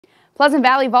Pleasant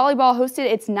Valley Volleyball hosted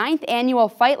its 9th annual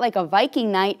Fight Like a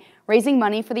Viking Night, raising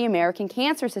money for the American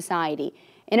Cancer Society.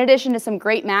 In addition to some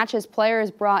great matches,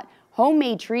 players brought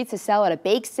homemade treats to sell at a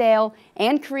bake sale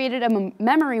and created a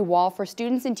memory wall for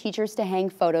students and teachers to hang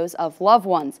photos of loved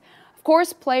ones. Of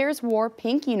course, players wore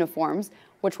pink uniforms,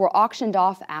 which were auctioned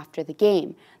off after the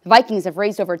game. The Vikings have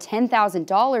raised over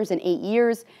 $10,000 in 8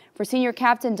 years. For senior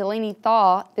captain Delaney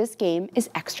Thaw, this game is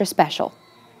extra special.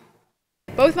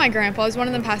 Both my grandpas, one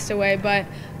of them passed away, but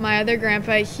my other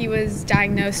grandpa, he was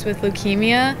diagnosed with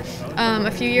leukemia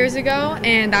a few years ago,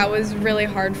 and that was really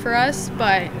hard for us,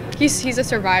 but he's a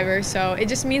survivor, so it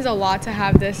just means a lot to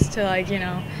have this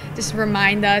to, just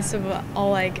remind us of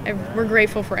all, we're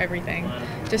grateful for everything,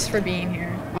 just for being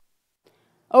here.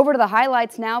 Over to the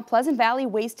highlights now. Pleasant Valley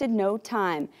wasted no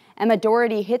time. Emma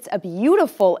Doherty hits a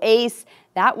beautiful ace.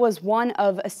 That was one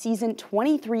of a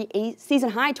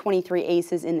season-high 23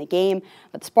 aces in the game.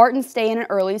 But Spartans stay in it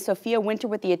early. Sophia Winter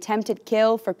with the attempted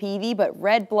kill for PV, but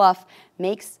Red Bluff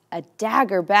makes a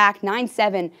dagger back.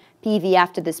 9-7 PV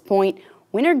after this point.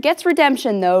 Winter gets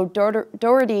redemption, though.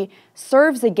 Doherty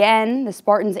serves again. The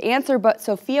Spartans answer, but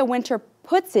Sophia Winter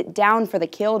puts it down for the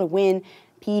kill to win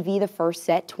PV the first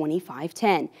set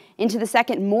 25-10. Into the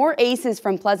second, more aces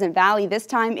from Pleasant Valley. This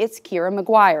time it's Kira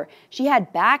McGuire. She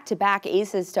had back-to-back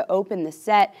aces to open the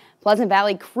set. Pleasant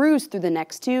Valley cruised through the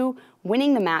next two,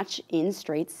 winning the match in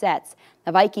straight sets.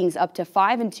 The Vikings up to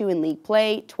 5-2 in league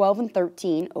play,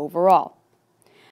 12-13 overall.